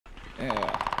Yeah.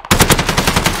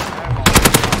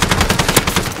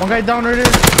 One guy down right there.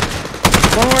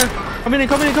 One more. Coming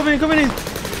in.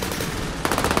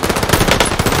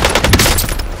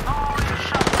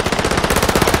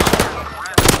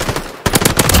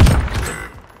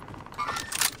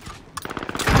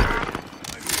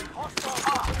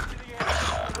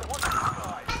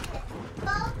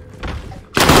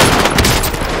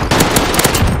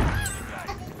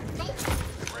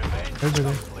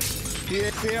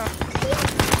 Here.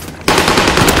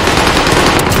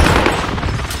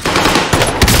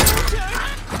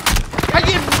 I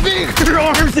get bigger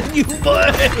arms than you,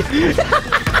 bud.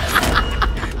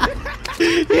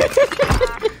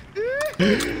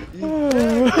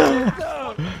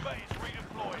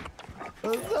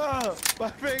 What's up? My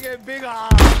freaking big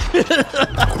arm.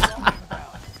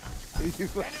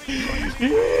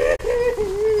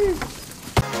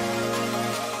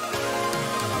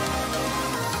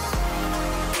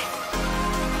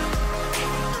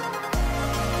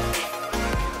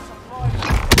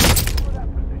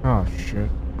 Oh shit.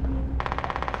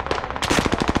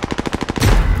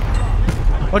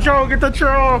 Watch out, get the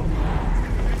truck!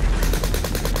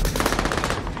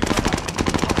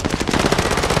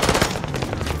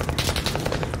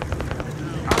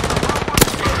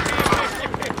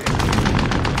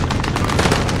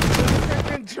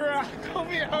 Truck, come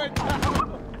here.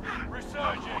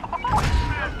 Resurging. One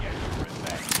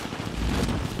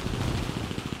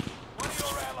of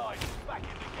your allies is back in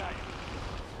the game.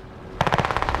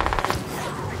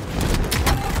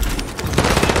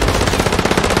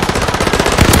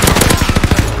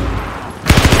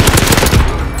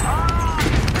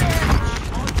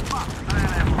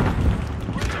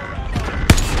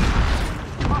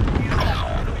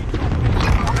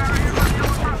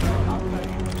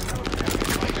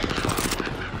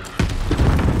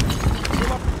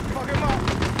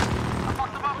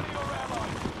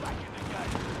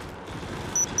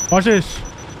 Watch this.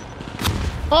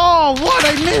 Oh, what?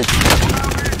 I missed.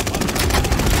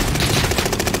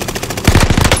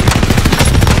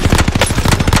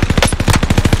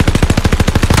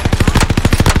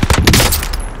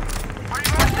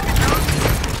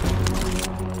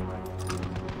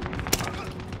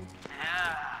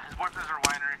 Yeah, his boyfriend's our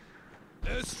winery.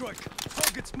 Airstrike.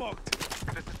 Target smoked.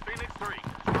 This is Phoenix 3.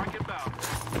 Strike inbound.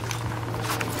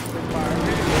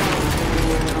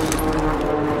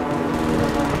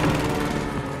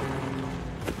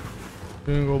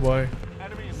 Didn't go by.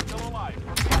 Enemy is still alive.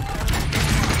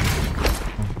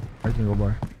 I can go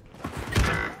by.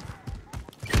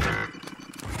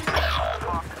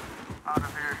 Fuck. Out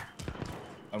of here.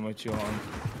 I'm with you, hon.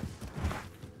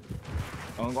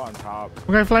 I'm gonna go on top.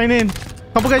 One guy flying in.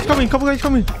 Couple guys coming. Yep.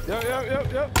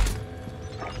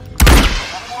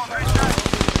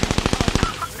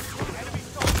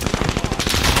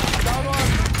 Down one.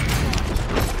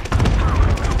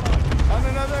 On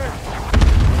another.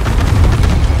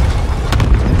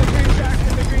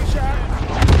 In the green shack.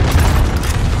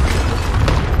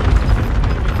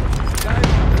 Guys,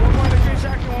 one more in the green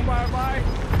shack and one by.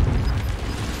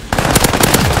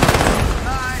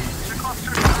 Nice. The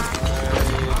cluster.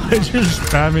 I just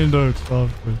spamming the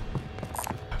stuff.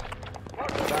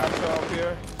 That's up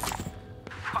here.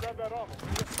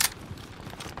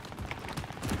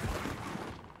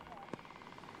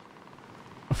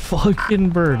 Fucking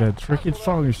bird. That freaking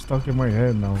song is stuck in my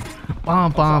head now.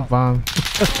 Bom, bom, bom.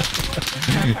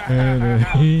 Yeah.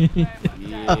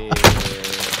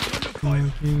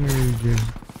 Fucking raging.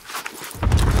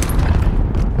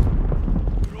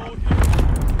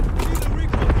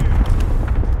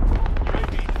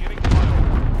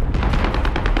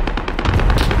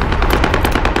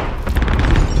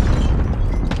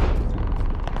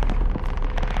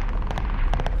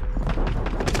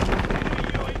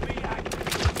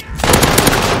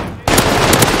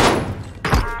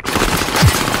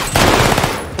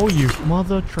 Oh, you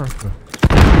mother trucker.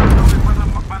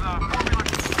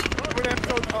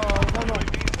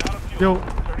 Yo.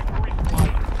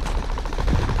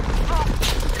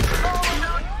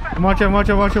 Watch it.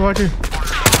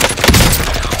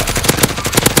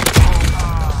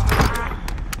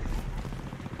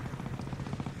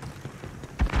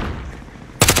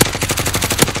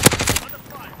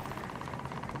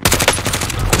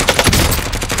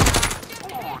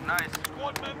 Oh, nice.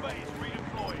 Squad member is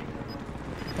redeploying.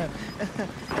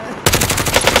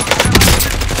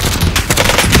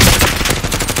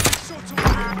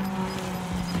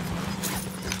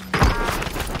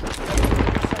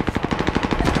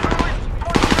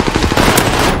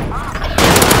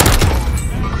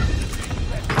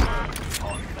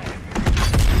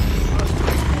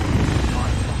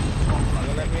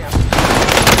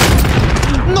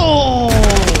 No!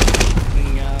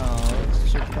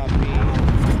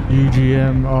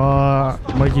 BGM.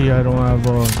 Mikey, I don't have.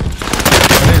 I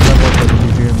didn't level up the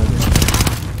BGM. I think.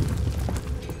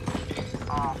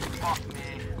 Oh, fuck me.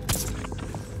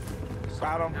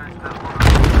 Got him.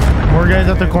 More guys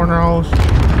at the corner house. Yep.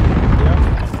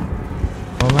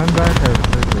 Oh, land back.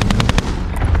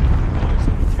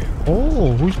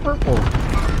 Oh, who's purple?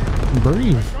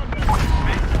 Breathe.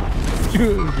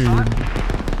 Dude.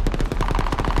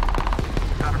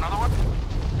 Got another one?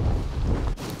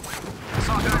 I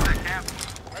saw guys at camp.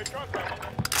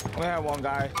 We had one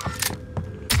guy.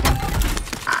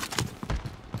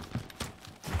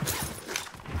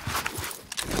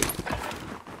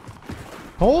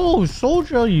 Oh,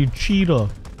 soldier, you cheater.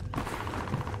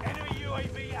 Enemy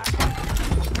UAV active.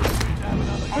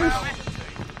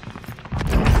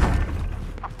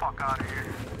 The fuck out of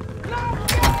here.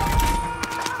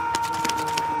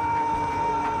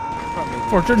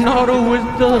 Fortunato with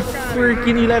the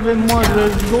freaking 11 1.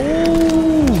 Let's go.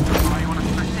 Oh, you wanna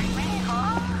spectate me,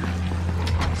 huh?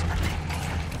 Spectate me.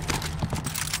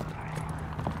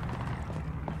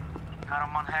 Got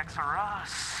him on Hex or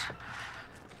us.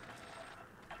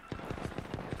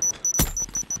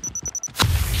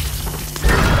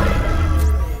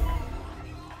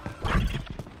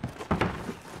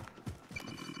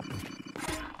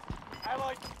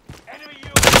 Allied, enemy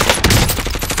UAV.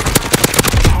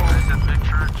 There's that big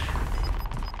church.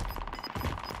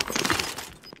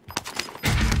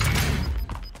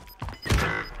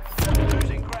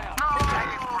 Losing ground. No, dang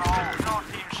it, bro. No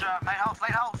team shot. Lighthouse,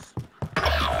 lighthouse.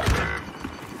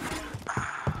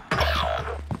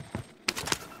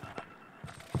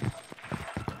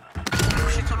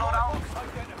 Pushing to loadout.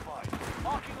 Identified.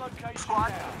 Marking location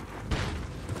Squad. now.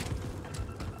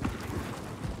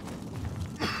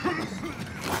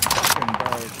 Fucking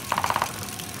bird.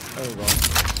 There we go.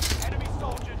 Enemy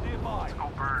soldier nearby. Let's go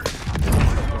bird.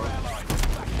 Your allies.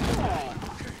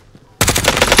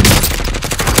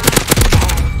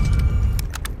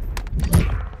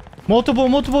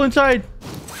 Multiple inside.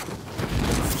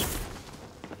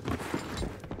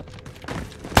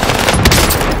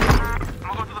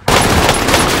 I'm gonna go to the front.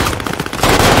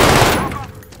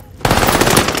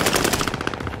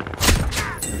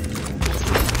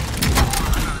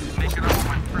 I gotta make it up with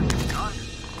my freaking gun.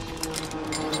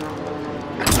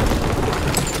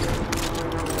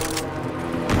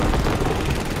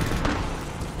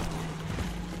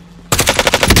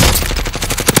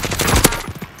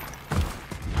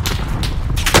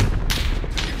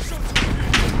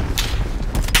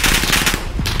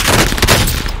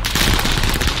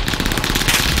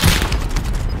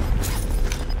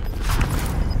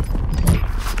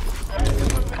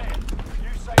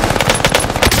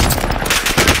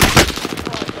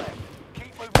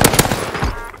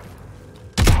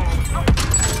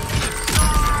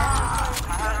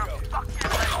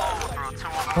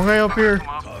 One guy up here.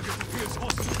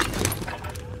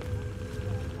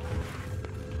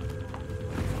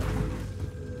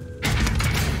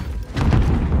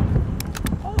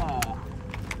 Oh,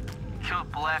 kill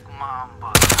Black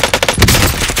Mamba.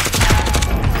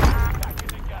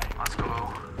 Let's go.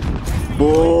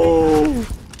 Whoa!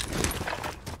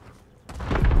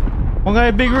 One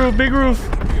guy, big roof. I'll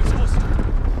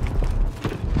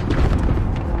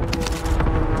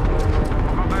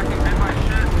go back and get my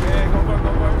shit. Yeah, go.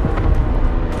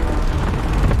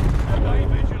 Stay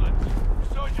vigilant.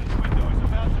 Resurgence window is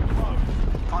about to close.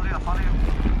 Follow you.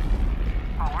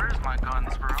 Oh, where's my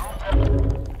guns, bro?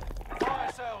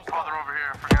 Fire sales. Oh, they're over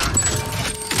here. I forgot.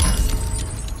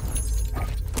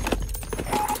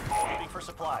 Waiting for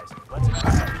supplies. Let's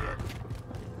increase our kit.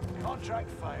 Contract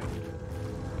failed.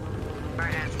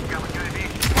 Very hands. You got my UAV.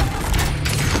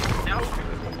 Yep.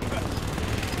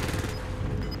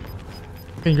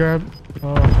 Can you grab?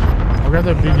 I'll grab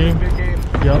that big game. Big game.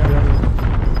 Yup.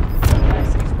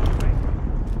 Taxi's moving.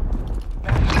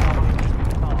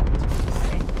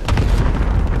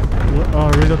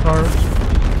 Read the towers.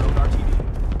 Load RTV.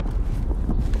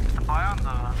 Buy on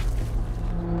the.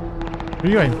 Where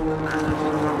you going?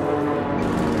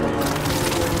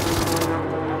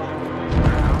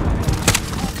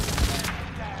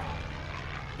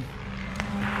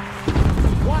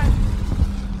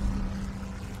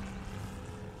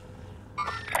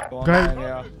 Go Guy- online,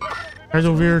 yeah. Guys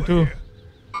over here too.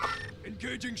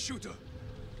 Engaging shooter.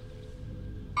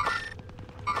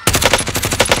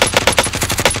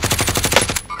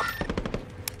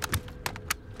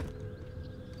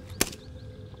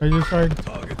 I just tried.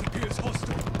 Target appears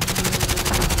hostile.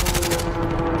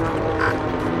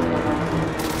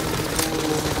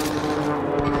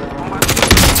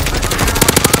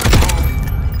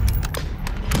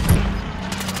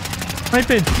 Snipe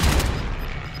it.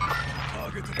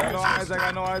 Target got no eyes. I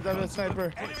got no eyes on the sniper.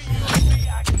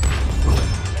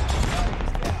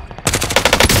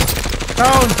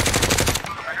 Down.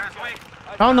 That guy's weak.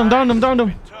 Down him, down him, down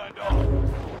him. Turned on.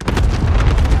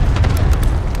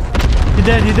 He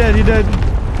dead, he dead, he dead.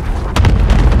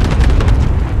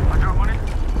 I drop money.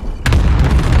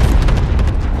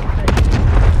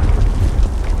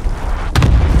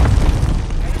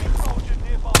 Soldier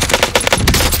nearby.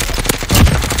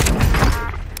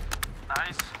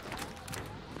 Nice.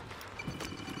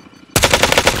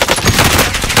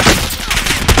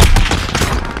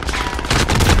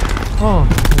 Oh,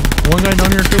 one guy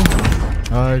down here too.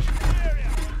 Nice.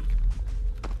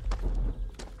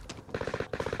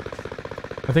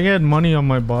 I think I had money on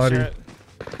my body. Shit.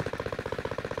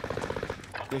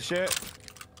 Good shit.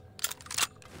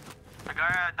 The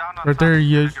guy down on Right there, top,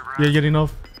 yeah, gonna get yeah, wrecked. getting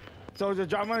off. Soldier,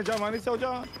 drop money, soldier.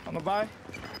 I'm gonna buy.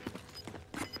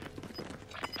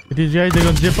 These guys, they're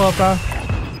gonna zip up, Marked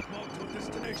your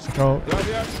destination. Oh,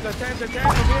 Yeah, the tank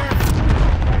over here.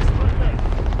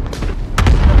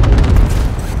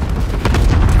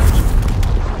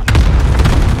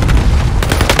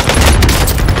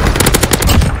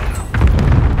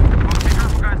 Be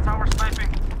careful, guys. Tower sniping.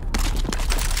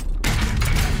 I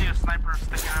see a sniper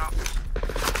sticking out.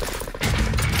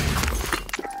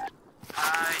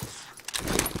 Nice.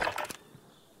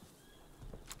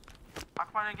 How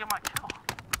come I didn't get my kill?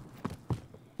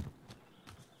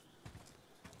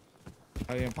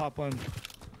 I didn't pop one.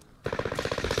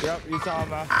 Yep, you saw him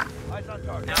now. Eyes on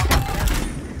target. Yep.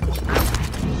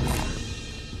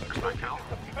 There's my kill.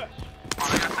 Oh,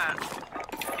 they got that.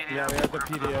 PDS. Yeah, we have the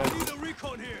PDS. Need a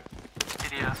recon here.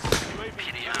 PDS.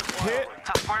 PDS. Hit.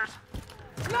 Test fires.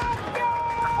 They're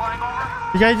flying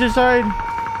over. you guys decide.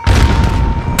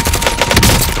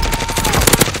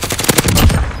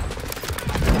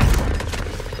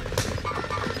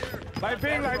 Light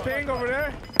ping over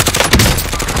there.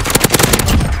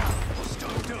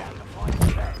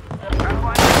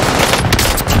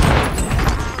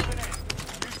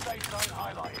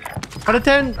 Out of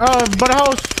 10, by the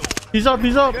house. He's up,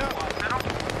 he's up.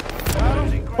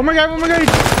 Oh my god, oh my god.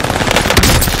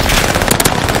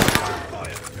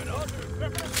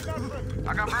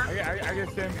 I got burned. I get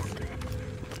him.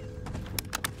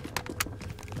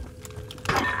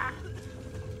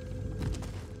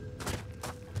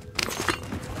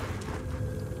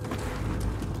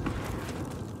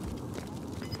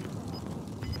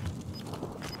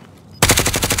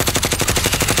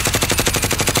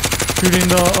 Shooting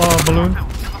the balloon.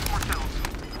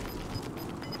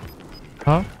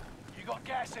 Huh? You got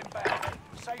gas inbound.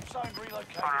 Safe zone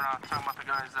relocated. I don't know. I'm talking about the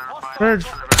guys that are Birds.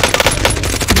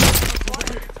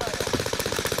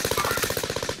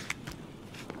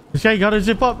 This guy gotta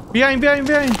zip up. Behind.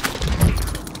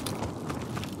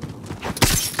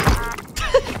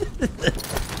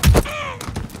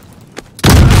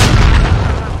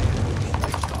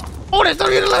 Oh, that's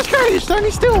not even the last guy. He's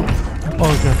standing still.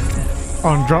 Oh, okay.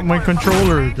 Oh, drop my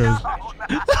controller, guys.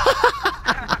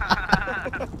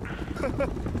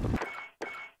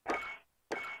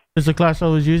 This is the class I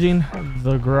was using,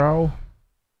 the GRAU.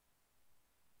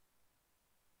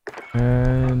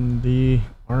 And the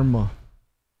Arma.